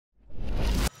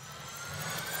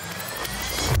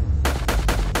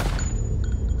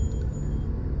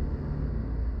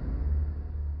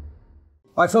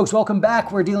All right, folks, welcome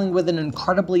back. We're dealing with an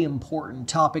incredibly important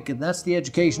topic, and that's the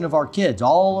education of our kids.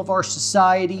 All of our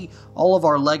society, all of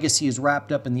our legacy is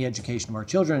wrapped up in the education of our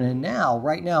children. And now,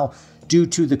 right now, due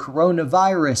to the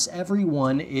coronavirus,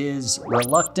 everyone is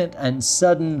reluctant and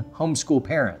sudden homeschool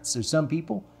parents. There's some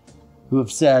people who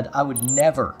have said, I would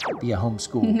never be a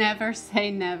homeschooler. Never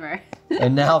say never.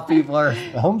 And now people are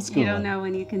homeschooling. You don't know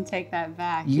when you can take that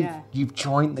back. You've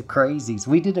joined the crazies.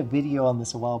 We did a video on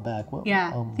this a while back.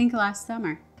 I think last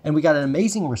summer. And we got an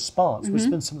amazing response. What's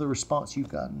been some of the response you've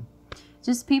gotten?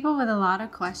 Just people with a lot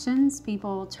of questions,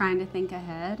 people trying to think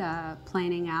ahead,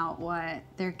 planning out what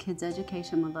their kids'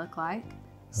 education would look like.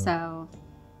 So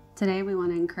today we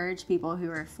want to encourage people who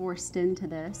are forced into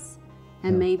this,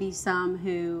 and maybe some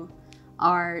who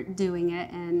are doing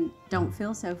it and don't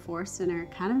feel so forced and are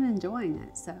kind of enjoying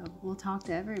it. So we'll talk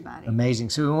to everybody. Amazing.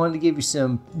 So we wanted to give you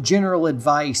some general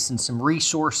advice and some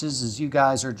resources as you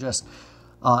guys are just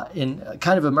in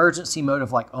kind of emergency mode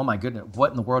of like, oh my goodness, what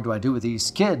in the world do I do with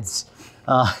these kids?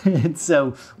 And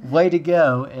so way to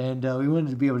go. And we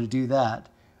wanted to be able to do that.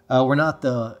 We're not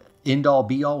the end all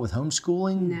be all with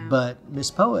homeschooling, but Miss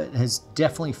Poet has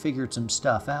definitely figured some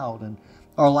stuff out. And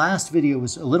our last video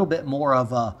was a little bit more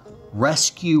of a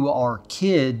rescue our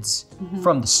kids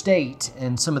from the state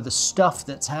and some of the stuff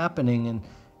that's happening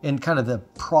and kind of the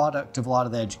product of a lot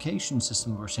of the education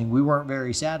system we're seeing. We weren't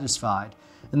very satisfied.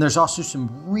 And there's also some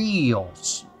real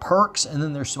perks, and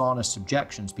then there's some honest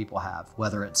objections people have,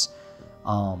 whether it's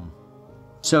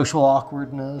social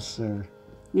awkwardness or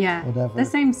whatever. The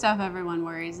same stuff everyone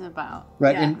worries about.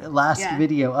 Right, and last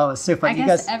video, it's so funny. I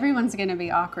guess everyone's going to be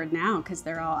awkward now because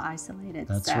they're all isolated.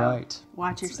 That's right.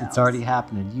 Watch yourself. It's already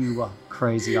happening, you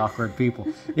crazy awkward people.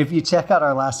 If you check out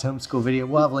our last homeschool video,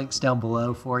 we'll have links down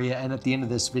below for you, and at the end of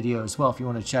this video as well, if you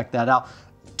want to check that out.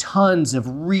 Tons of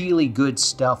really good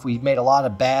stuff. We've made a lot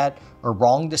of bad or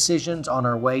wrong decisions on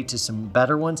our way to some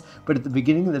better ones, but at the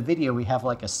beginning of the video, we have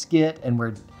like a skit and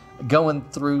we're going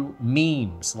through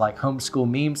memes, like homeschool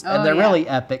memes, and they're really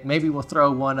epic. Maybe we'll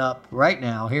throw one up right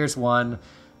now. Here's one.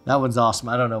 That one's awesome.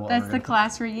 I don't know what That's the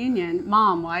class reunion.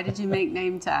 Mom, why did you make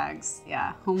name tags?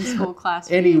 Yeah, homeschool class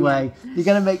reunion. Anyway, you're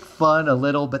going to make fun a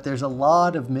little, but there's a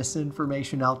lot of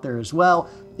misinformation out there as well.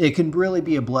 It can really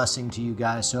be a blessing to you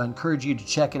guys, so I encourage you to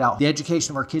check it out. The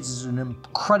education of our kids is an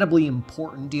incredibly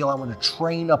important deal. I want to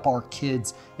train up our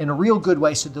kids in a real good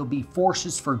way so they'll be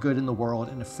forces for good in the world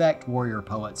and affect warrior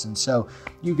poets. And so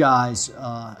you guys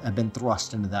have been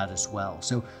thrust into that as well.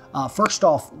 So first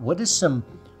off, what is some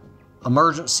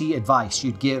emergency advice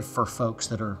you'd give for folks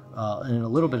that are in a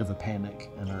little bit of a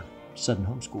panic and are sudden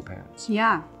homeschool parents?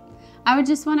 Yeah, I would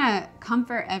just want to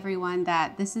comfort everyone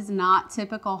that this is not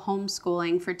typical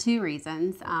homeschooling for two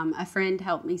reasons. A friend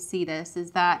helped me see this,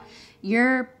 is that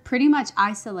you're pretty much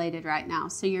isolated right now.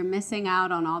 So you're missing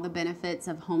out on all the benefits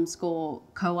of homeschool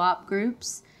co-op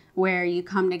groups where you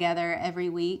come together every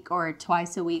week or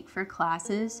twice a week for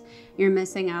classes. You're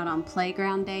missing out on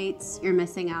playground dates. You're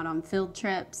missing out on field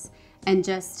trips. And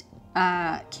just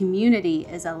community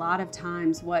is a lot of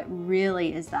times what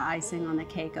really is the icing on the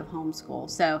cake of homeschool.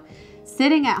 So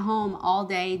sitting at home all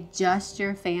day, just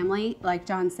your family, like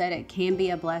John said, it can be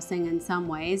a blessing in some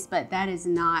ways, but that is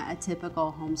not a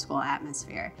typical homeschool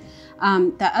atmosphere.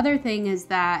 The other thing is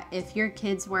that if your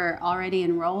kids were already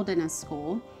enrolled in a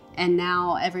school and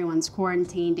now everyone's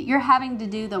quarantined, you're having to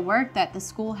do the work that the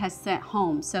school has sent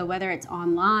home. So whether it's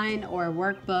online or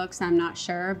workbooks, I'm not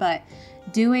sure, but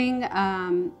doing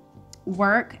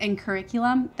work and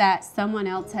curriculum that someone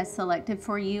else has selected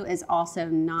for you is also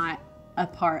not a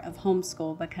part of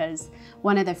homeschool, because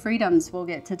one of the freedoms we'll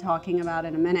get to talking about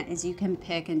in a minute is you can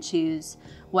pick and choose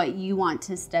what you want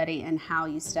to study and how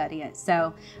you study it.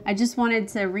 So I just wanted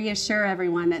to reassure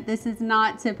everyone that this is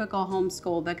not typical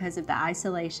homeschool because of the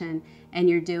isolation and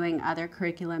you're doing other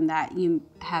curriculum that you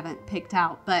haven't picked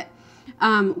out. But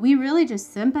we really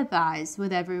just sympathize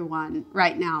with everyone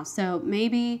right now. So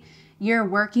maybe you're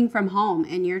working from home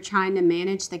and you're trying to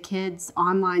manage the kids'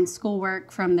 online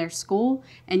schoolwork from their school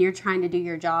and you're trying to do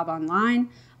your job online.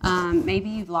 Maybe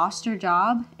you've lost your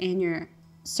job and you're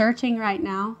searching right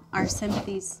now. Our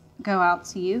sympathies go out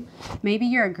to you. Maybe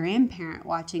you're a grandparent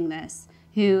watching this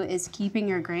who is keeping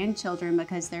your grandchildren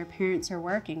because their parents are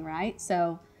working, right?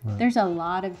 So there's a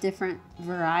lot of different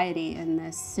variety in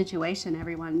this situation.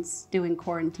 Everyone's doing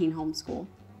quarantine homeschool.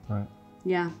 Right.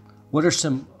 Yeah. What are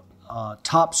some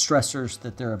top stressors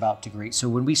that they're about to greet? So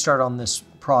when we started on this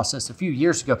process a few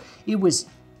years ago, it was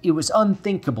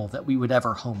unthinkable that we would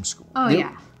ever homeschool. Oh,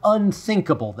 yeah.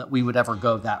 Unthinkable that we would ever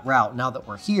go that route. Now that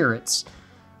we're here, it's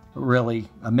really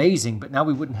amazing, but now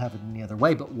we wouldn't have it any other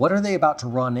way. But what are they about to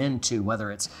run into, whether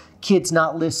it's kids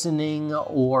not listening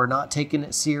or not taking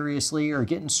it seriously or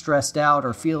getting stressed out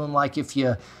or feeling like if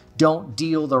you don't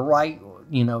deal the right,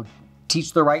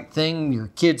 teach the right thing, your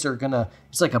kids are gonna,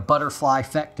 it's like a butterfly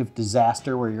effect of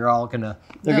disaster where they're gonna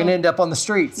end up on the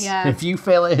streets. Yeah. If you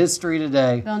fail at history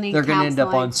today, they're gonna end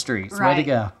up on streets. Right. Way to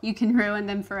go. You can ruin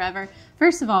them forever.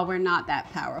 First of all, we're not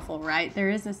that powerful, right? There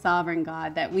is a sovereign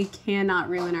God that we cannot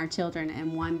ruin our children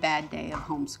in one bad day of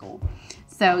homeschool.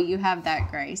 So you have that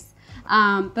grace.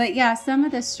 But yeah, some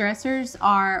of the stressors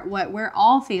are what we're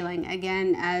all feeling,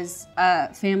 again, as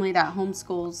a family that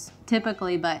homeschools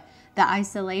typically, but the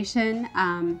isolation,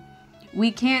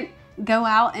 we can't go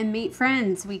out and meet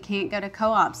friends. We can't go to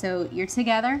co-op. So you're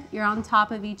together, you're on top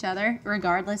of each other,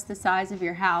 regardless the size of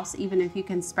your house, even if you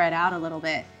can spread out a little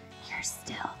bit, you're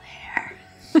still there.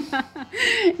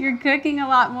 You're cooking a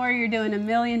lot more. You're doing a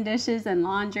million dishes and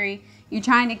laundry. You're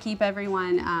trying to keep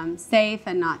everyone safe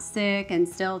and not sick and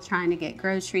still trying to get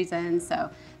groceries in. So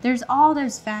there's all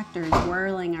those factors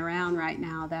whirling around right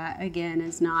now that, again,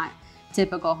 is not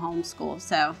typical homeschool.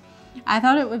 So I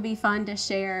thought it would be fun to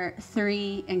share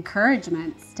 3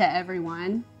 encouragements to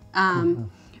everyone.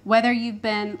 Whether you've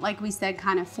been, like we said,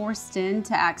 kind of forced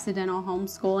into accidental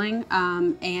homeschooling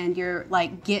and you're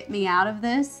like, get me out of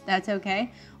this, that's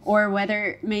okay. Or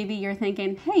whether maybe you're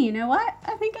thinking, hey, you know what?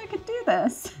 I think I could do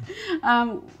this.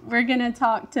 We're going to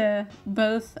talk to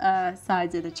both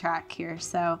sides of the track here.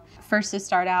 So first to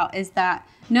start out is that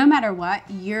no matter what,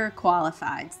 you're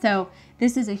qualified. So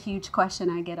this is a huge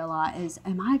question I get a lot is,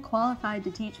 am I qualified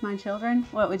to teach my children?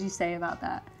 What would you say about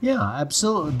that? Yeah,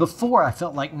 absolutely. Before I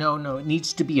felt like, no, it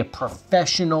needs to be a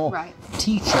professional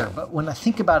teacher. But when I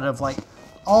think about it of like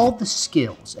all the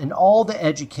skills and all the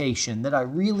education that I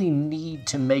really need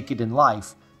to make it in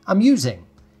life, I'm using.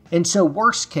 And so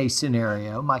worst case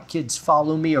scenario, my kids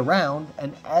follow me around,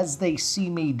 and as they see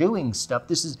me doing stuff,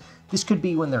 this could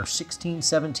be when they're 16,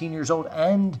 17 years old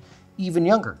and even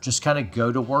younger. Just kind of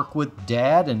go to work with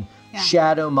dad and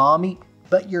shadow mommy.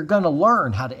 But you're going to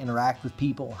learn how to interact with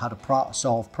people, how to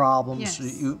solve problems.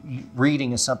 Yes.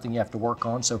 Reading is something you have to work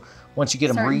on. So once you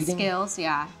get them reading, skills,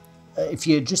 if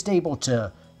you're just able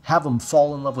to have them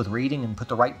fall in love with reading and put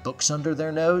the right books under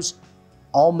their nose,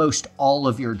 almost all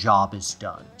of your job is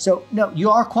done. So no, you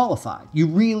are qualified. You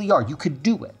really are. You could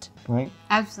do it, right?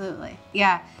 Absolutely.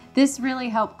 Yeah. This really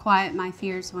helped quiet my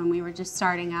fears when we were just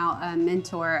starting out. A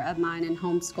mentor of mine in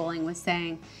homeschooling was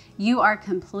saying, you are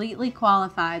completely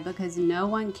qualified because no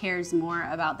one cares more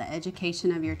about the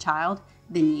education of your child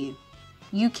than you.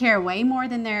 You care way more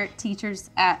than their teachers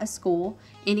at a school,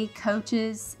 any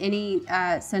coaches, any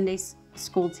Sunday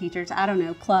school teachers, I don't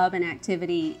know, club and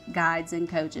activity guides and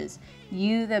coaches.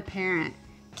 You, the parent,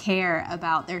 care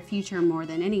about their future more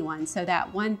than anyone. So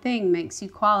that one thing makes you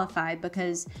qualified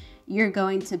because you're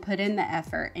going to put in the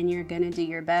effort and you're going to do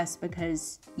your best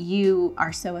because you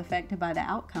are so affected by the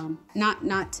outcome.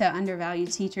 Not to undervalue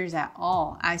teachers at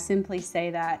all. I simply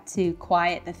say that to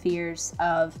quiet the fears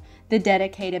of the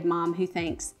dedicated mom who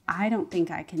thinks, I don't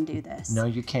think I can do this. No,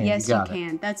 you can. Yes, you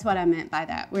can. That's what I meant by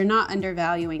that. We're not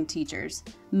undervaluing teachers.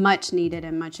 Much needed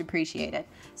and much appreciated.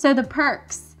 So the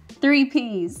perks, 3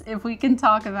 Ps, if we can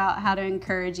talk about how to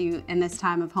encourage you in this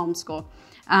time of homeschool.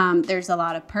 There's a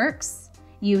lot of perks.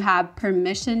 You have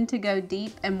permission to go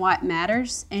deep in what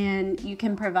matters, and you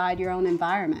can provide your own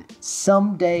environment.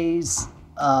 Some days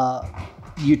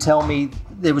you tell me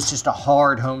it was just a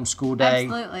hard homeschool day.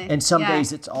 Absolutely. And some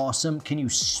days it's awesome. Can you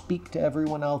speak to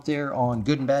everyone out there on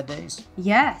good and bad days?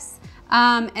 Yes.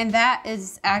 And that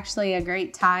is actually a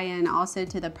great tie-in also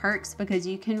to the perks because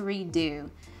you can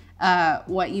redo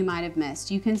what you might have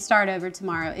missed. You can start over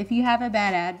tomorrow. If you have a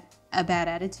bad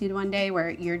attitude one day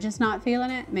where you're just not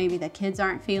feeling it, maybe the kids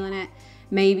aren't feeling it,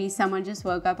 maybe someone just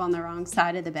woke up on the wrong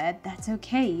side of the bed, that's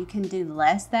okay. You can do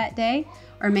less that day,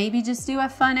 or maybe just do a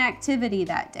fun activity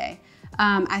that day.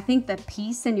 I think the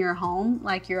peace in your home,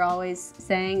 like you're always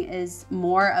saying, is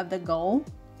more of the goal.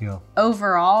 Yeah.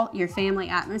 Overall, your family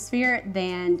atmosphere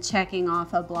than checking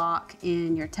off a block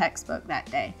in your textbook that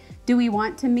day. Do we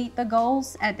want to meet the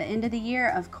goals at the end of the year?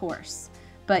 Of course.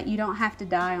 But you don't have to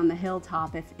die on the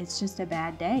hilltop if it's just a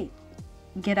bad day.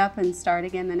 Get up and start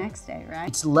again the next day, right?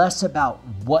 It's less about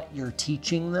what you're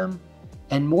teaching them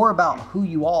and more about who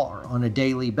you are on a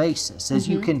daily basis, as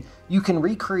you can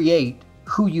recreate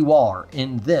who you are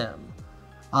in them.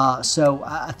 So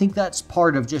I think that's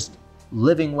part of just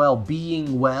living well,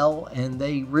 being well, and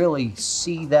they really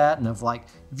see that. And of like,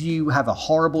 if you have a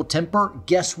horrible temper,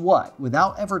 guess what?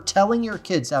 Without ever telling your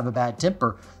kids to have a bad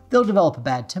temper, they'll develop a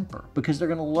bad temper because they're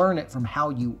going to learn it from how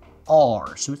you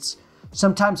are. So it's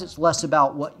sometimes it's less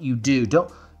about what you do.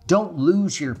 Don't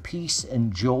lose your peace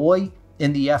and joy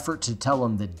in the effort to tell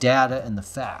them the data and the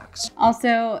facts.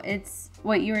 Also, it's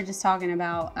what you were just talking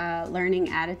about, learning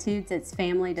attitudes. It's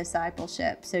family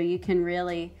discipleship. So you can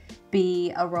really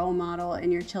be a role model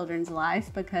in your children's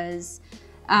life, because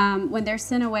when they're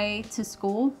sent away to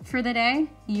school for the day,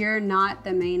 you're not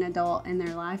the main adult in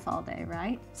their life all day,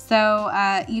 right?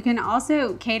 So you can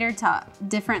also cater to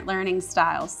different learning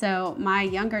styles. So my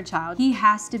younger child, he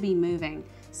has to be moving.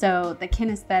 So the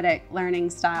kinesthetic learning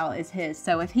style is his.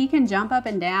 So if he can jump up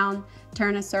and down,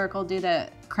 turn a circle, do the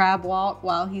crab walk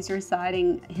while he's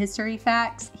reciting history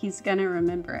facts, he's gonna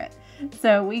remember it.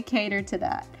 So we cater to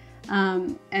that.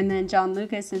 And then John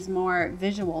Lucas is more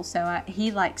visual. So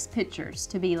he likes pictures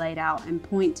to be laid out and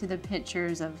point to the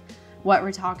pictures of what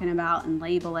we're talking about and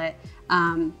label it.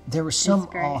 There was some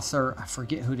author, I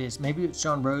forget who it is, maybe it's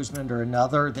John Rosemond or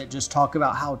another, that just talk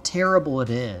about how terrible it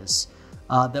is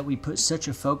that we put such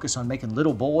a focus on making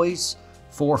little boys,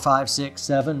 4, 5, 6,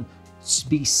 7,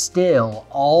 be still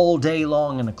all day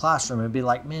long in a classroom and be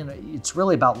like, man, it's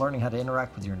really about learning how to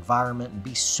interact with your environment and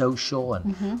be social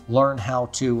and learn how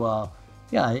to,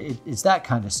 it's that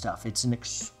kind of stuff. It's an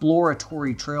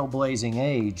exploratory, trailblazing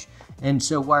age. And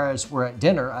so whereas we're at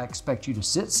dinner, I expect you to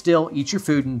sit still, eat your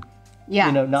food, and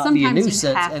not be a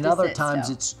nuisance. And other times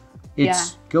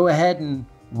it's go ahead and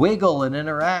wiggle and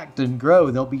interact and grow.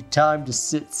 There'll be time to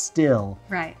sit still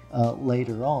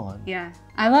later on. Yeah,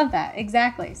 I love that.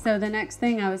 Exactly. So the next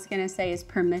thing I was going to say is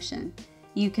permission.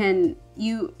 You can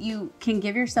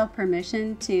give yourself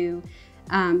permission to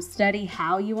study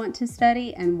how you want to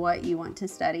study and what you want to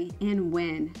study and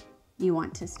when you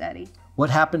want to study. What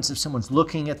happens if someone's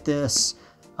looking at this,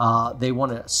 they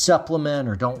want to supplement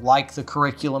or don't like the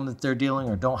curriculum that they're dealing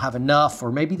or don't have enough,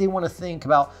 or maybe they want to think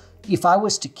about, if I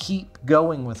was to keep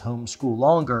going with homeschool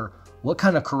longer, what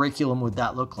kind of curriculum would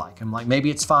that look like? I'm like,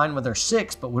 maybe it's fine when they're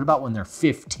 6, but what about when they're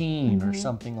 15 or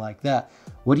something like that?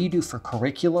 What do you do for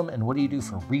curriculum and what do you do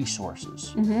for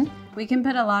resources? We can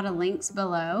put a lot of links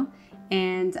below.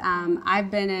 And I've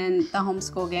been in the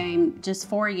homeschool game just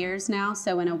 4 years now.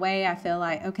 So in a way, I feel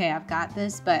like, okay, I've got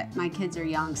this, but my kids are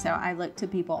young. So I look to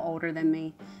people older than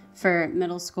me for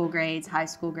middle school grades, high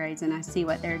school grades, and I see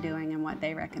what they're doing and what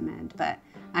they recommend. But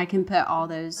I can put all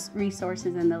those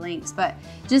resources in the links. But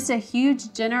just a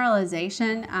huge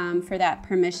generalization for that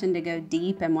permission to go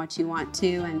deep in what you want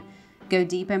to and go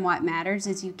deep in what matters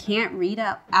is you can't read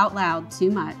out loud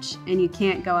too much and you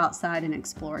can't go outside and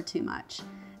explore too much.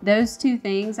 Those two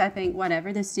things, I think,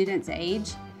 whatever the student's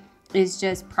age, is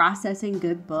just processing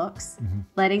good books,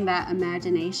 letting that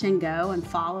imagination go and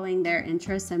following their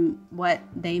interests and what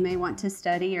they may want to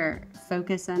study or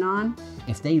focus in on.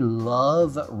 If they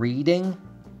love reading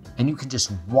and you can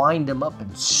just wind them up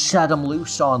and shut them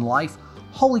loose on life,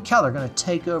 holy cow, they're going to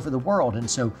take over the world. And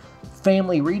so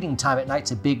family reading time at night's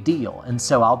a big deal. And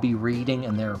so I'll be reading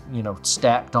and they're,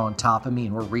 stacked on top of me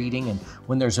and we're reading. And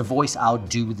when there's a voice, I'll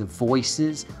do the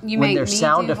voices. When there's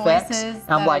sound effects,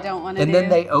 I'm like, and then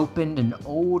they opened an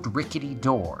old rickety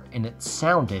door and it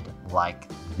sounded like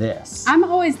this. I'm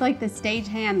always like the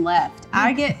stagehand left.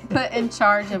 I get put in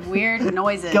charge of weird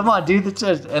noises. Come on, do the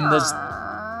chest.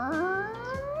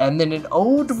 And then an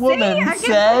old woman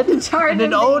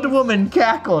woman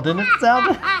cackled and it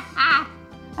sounded...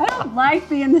 I don't like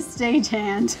being the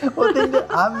stagehand. Well, then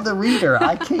I'm the reader.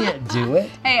 I can't do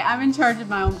it. Hey, I'm in charge of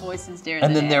my own voices during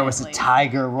and the then day, there was a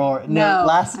tiger roar. No,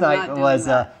 last night was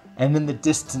and in the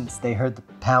distance they heard the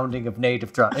pounding of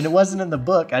native drum. And it wasn't in the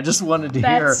book. I just wanted to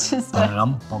hear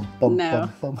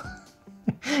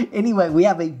Anyway, we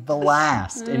have a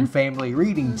blast in family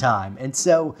reading time. And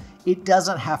so it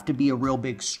doesn't have to be a real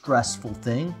big stressful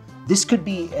thing. This could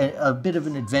be a bit of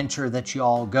an adventure that you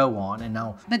all go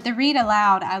on. But the read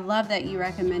aloud, I love that you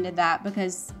recommended that,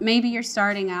 because maybe you're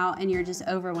starting out and you're just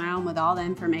overwhelmed with all the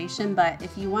information. But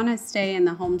if you want to stay in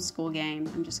the homeschool game,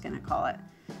 I'm just going to call it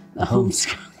the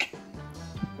homeschool game.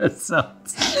 That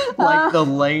sounds like the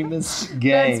lamest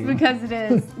game. That's because it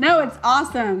is. No, it's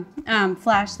awesome.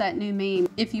 Flash that new meme.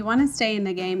 If you want to stay in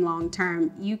the game long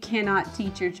term, you cannot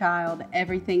teach your child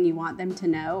everything you want them to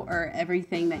know or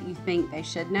everything that you think they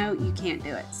should know. You can't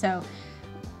do it. So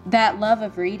that love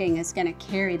of reading is going to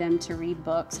carry them to read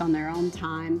books on their own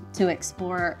time, to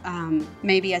explore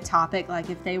maybe a topic.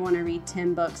 Like if they want to read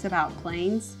 10 books about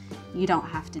planes, you don't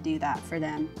have to do that for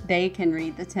them. They can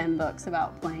read the 10 books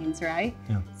about planes, right?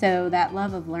 Yeah. So that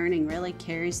love of learning really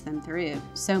carries them through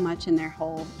so much in their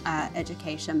whole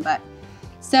education.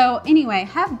 So anyway,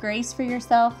 have grace for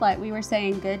yourself. Like we were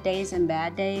saying, good days and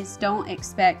bad days. Don't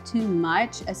expect too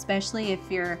much, especially if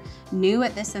you're new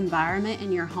at this environment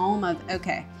in your home of,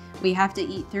 okay, We have to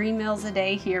eat 3 meals a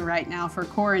day here right now for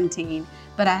quarantine,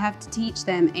 but I have to teach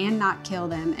them and not kill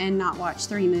them and not watch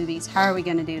 3 movies. How are we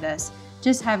going to do this?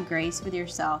 Just have grace with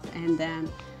yourself and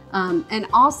them. And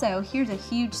also, here's a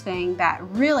huge thing that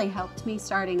really helped me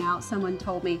starting out. Someone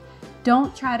told me,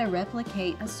 don't try to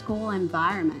replicate a school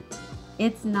environment.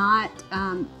 It's not,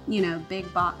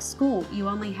 big box school. You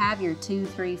only have your 2,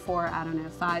 3, 4,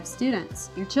 5 students,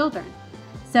 your children.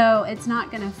 So it's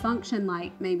not going to function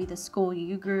like maybe the school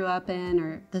you grew up in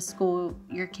or the school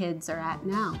your kids are at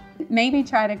now. Maybe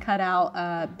try to cut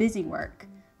out busy work.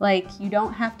 Like, you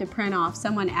don't have to print off.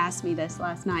 Someone asked me this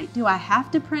last night. Do I have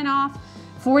to print off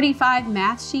 45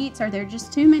 math sheets? Are there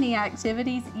just too many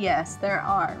activities? Yes, there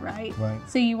are, right? Right.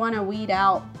 So you want to weed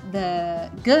out the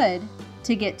good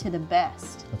to get to the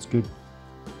best. That's good.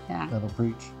 Yeah. That'll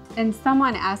preach. And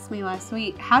someone asked me last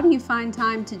week, how do you find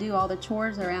time to do all the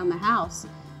chores around the house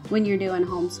when you're doing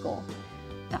homeschool?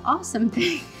 The awesome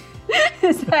thing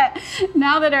is that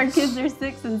now that our kids are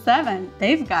 6 and 7,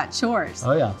 they've got chores.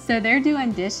 Oh yeah. So they're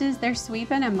doing dishes, they're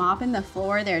sweeping and mopping the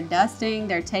floor, they're dusting,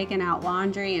 they're taking out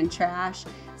laundry and trash.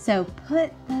 So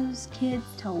put those kids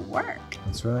to work.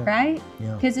 That's right. Right?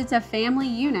 Yeah. Because it's a family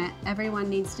unit. Everyone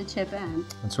needs to chip in.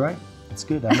 That's right. That's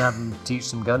good. I'm having to teach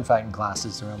some gunfighting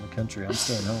classes around the country. I'm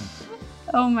staying home.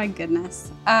 Oh my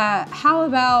goodness. How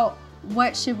about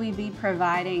what should we be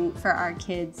providing for our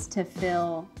kids to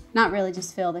fill, not really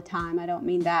just fill the time, I don't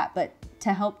mean that, but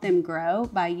to help them grow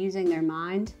by using their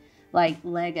mind, like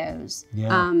Legos.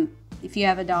 Yeah. If you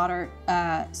have a daughter,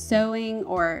 sewing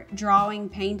or drawing,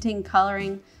 painting,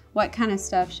 coloring, what kind of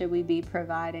stuff should we be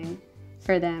providing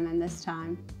for them in this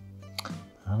time?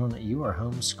 I don't know. You are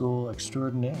homeschool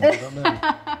extraordinaire. I don't know.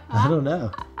 I don't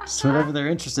know. Just whatever they're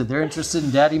interested. They're interested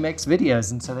in Daddy Makes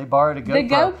Videos, and so they borrowed a GoPro.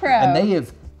 The GoPro. And they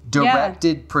have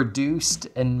directed, produced,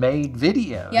 and made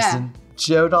videos. Yeah. And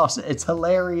showed us. It's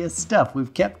hilarious stuff.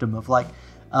 We've kept them of like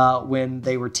when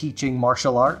they were teaching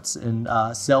martial arts and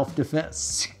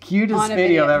self-defense. Cutest On a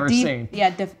video I've ever seen. Yeah,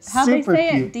 how they Super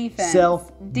say cute. it? Defense.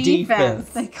 Self-defense.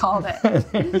 They called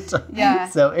it. Yeah.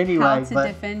 So anyway, How to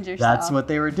defend yourself. that's what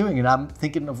they were doing. And I'm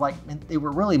thinking of like, man, they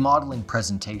were really modeling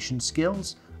presentation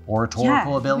skills,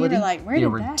 oratorical ability. We were like, where they did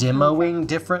were that come demoing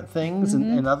different things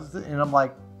and other and I'm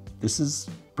like, this is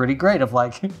pretty great. Of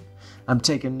like, I'm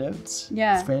taking notes.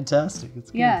 Yeah. It's fantastic.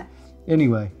 It's good. Yeah.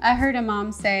 Anyway. I heard a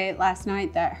mom say last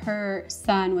night that her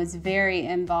son was very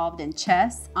involved in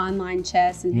chess, online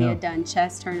chess, and he had done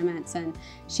chess tournaments, and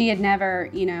she had never,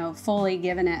 fully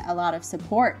given it a lot of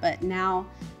support, but now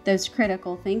those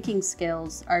critical thinking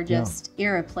skills are just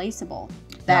irreplaceable.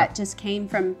 That just came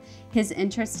from his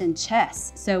interest in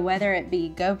chess. So whether it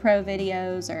be GoPro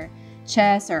videos or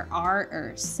chess or art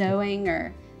or sewing,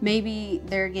 or maybe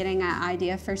they're getting an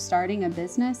idea for starting a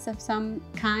business of some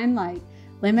kind, like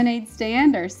lemonade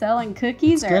stand or selling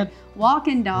cookies or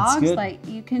walking dogs. Like,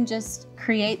 you can just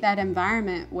create that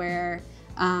environment where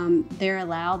they're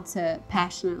allowed to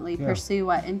passionately pursue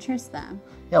what interests them.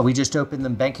 Yeah, we just opened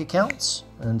them bank accounts,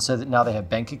 and so that now they have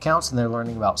bank accounts and they're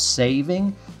learning about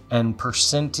saving and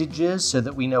percentages so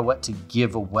that we know what to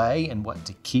give away and what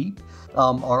to keep.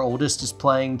 Our oldest is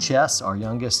playing chess, our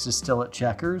youngest is still at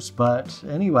checkers, but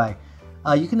anyway,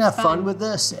 you can have fun with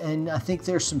this, and I think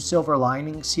there's some silver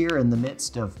linings here in the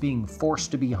midst of being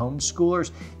forced to be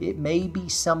homeschoolers. It may be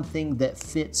something that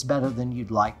fits better than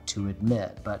you'd like to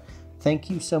admit, but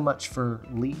thank you so much for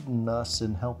leading us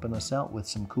and helping us out with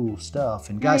some cool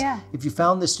stuff. And guys, if you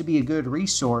found this to be a good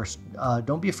resource,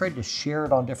 don't be afraid to share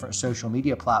it on different social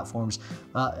media platforms.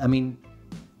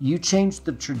 You changed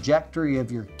the trajectory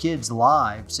of your kids'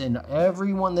 lives and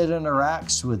everyone that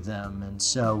interacts with them. And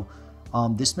so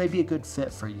this may be a good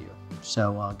fit for you.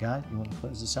 So, Guy, you want to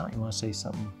close this out? You want to say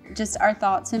something? Just our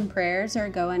thoughts and prayers are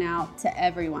going out to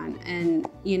everyone, and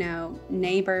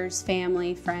neighbors,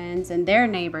 family, friends, and their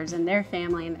neighbors and their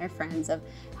family and their friends, of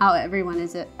how everyone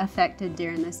is affected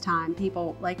during this time.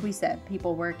 People, like we said,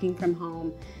 people working from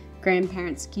home,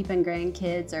 grandparents keeping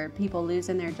grandkids, or people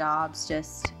losing their jobs.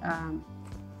 Just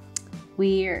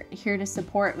we're here to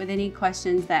support with any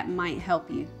questions that might help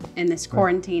you in this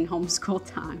quarantine homeschool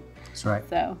time. That's right.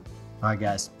 So. All right,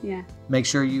 guys. Yeah. Make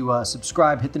sure you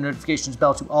subscribe, hit the notifications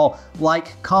bell to all,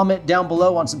 comment down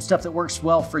below on some stuff that works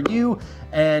well for you,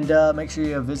 and make sure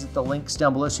you visit the links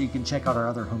down below so you can check out our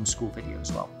other homeschool videos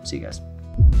as well. See you guys.